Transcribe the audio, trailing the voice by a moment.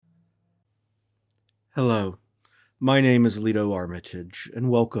Hello, my name is Leto Armitage, and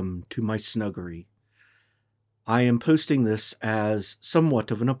welcome to my snuggery. I am posting this as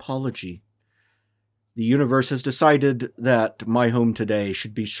somewhat of an apology. The universe has decided that my home today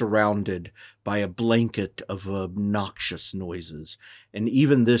should be surrounded by a blanket of obnoxious noises, and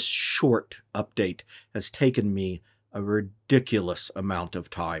even this short update has taken me a ridiculous amount of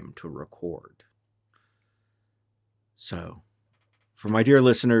time to record. So, for my dear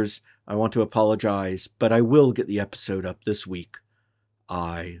listeners, I want to apologize, but I will get the episode up this week.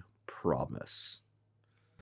 I promise.